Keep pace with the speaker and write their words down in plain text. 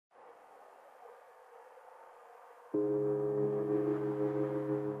Oh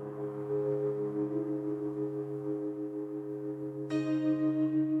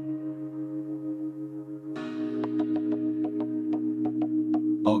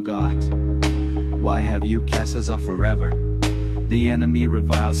God, why have you cast us off forever? The enemy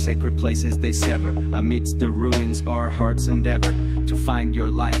reviles sacred places they sever. Amidst the ruins our hearts endeavor to find your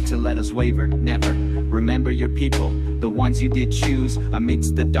light, to let us waver never. Remember your people, the ones you did choose.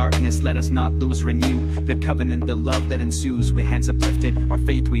 Amidst the darkness let us not lose. Renew the covenant, the love that ensues. With hands uplifted, our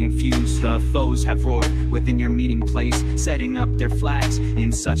faith we infuse. The foes have roared within your meeting place, setting up their flags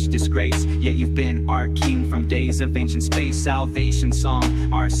in such disgrace. Yet you've been our king from days of ancient space. Salvation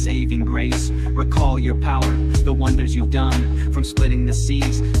song, our saving grace. Recall your power, the wonders you've done. From splitting the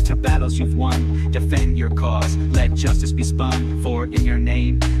seas to battles you've won. Defend your cause, let justice be spun. For in your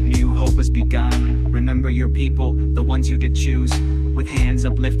name, new hope has begun. Remember your people, the ones you did choose. With hands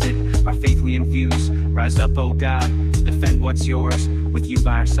uplifted, our faith we infuse. Rise up, oh God, defend what's yours. With you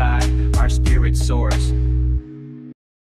by our side, our spirit soars.